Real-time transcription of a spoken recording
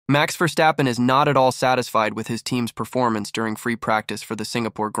Max Verstappen is not at all satisfied with his team's performance during free practice for the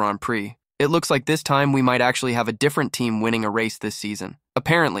Singapore Grand Prix. It looks like this time we might actually have a different team winning a race this season.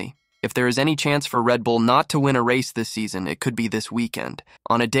 Apparently, if there is any chance for Red Bull not to win a race this season, it could be this weekend.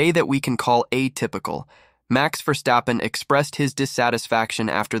 On a day that we can call atypical, Max Verstappen expressed his dissatisfaction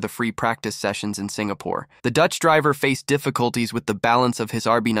after the free practice sessions in Singapore. The Dutch driver faced difficulties with the balance of his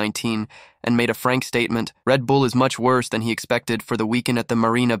RB19 and made a frank statement: "Red Bull is much worse than he expected for the weekend at the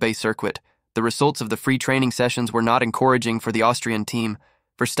Marina Bay circuit. The results of the free training sessions were not encouraging for the Austrian team.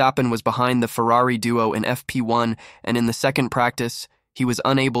 Verstappen was behind the Ferrari duo in FP1, and in the second practice, he was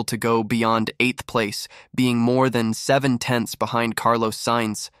unable to go beyond 8th place, being more than 7/10 behind Carlos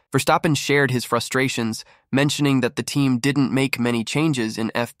Sainz." Verstappen shared his frustrations, mentioning that the team didn't make many changes in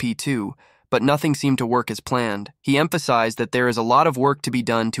FP2, but nothing seemed to work as planned. He emphasized that there is a lot of work to be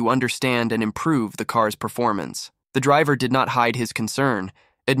done to understand and improve the car's performance. The driver did not hide his concern,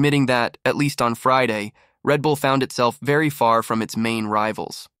 admitting that, at least on Friday, Red Bull found itself very far from its main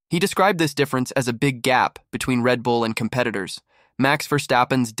rivals. He described this difference as a big gap between Red Bull and competitors. Max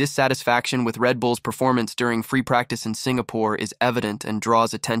Verstappen's dissatisfaction with Red Bull's performance during free practice in Singapore is evident and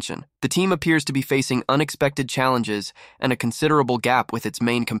draws attention. The team appears to be facing unexpected challenges and a considerable gap with its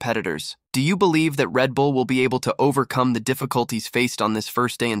main competitors. Do you believe that Red Bull will be able to overcome the difficulties faced on this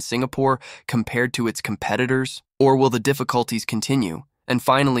first day in Singapore compared to its competitors? Or will the difficulties continue? And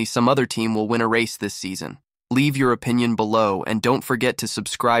finally, some other team will win a race this season? Leave your opinion below, and don't forget to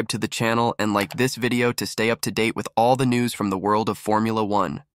subscribe to the channel and like this video to stay up to date with all the news from the world of Formula One.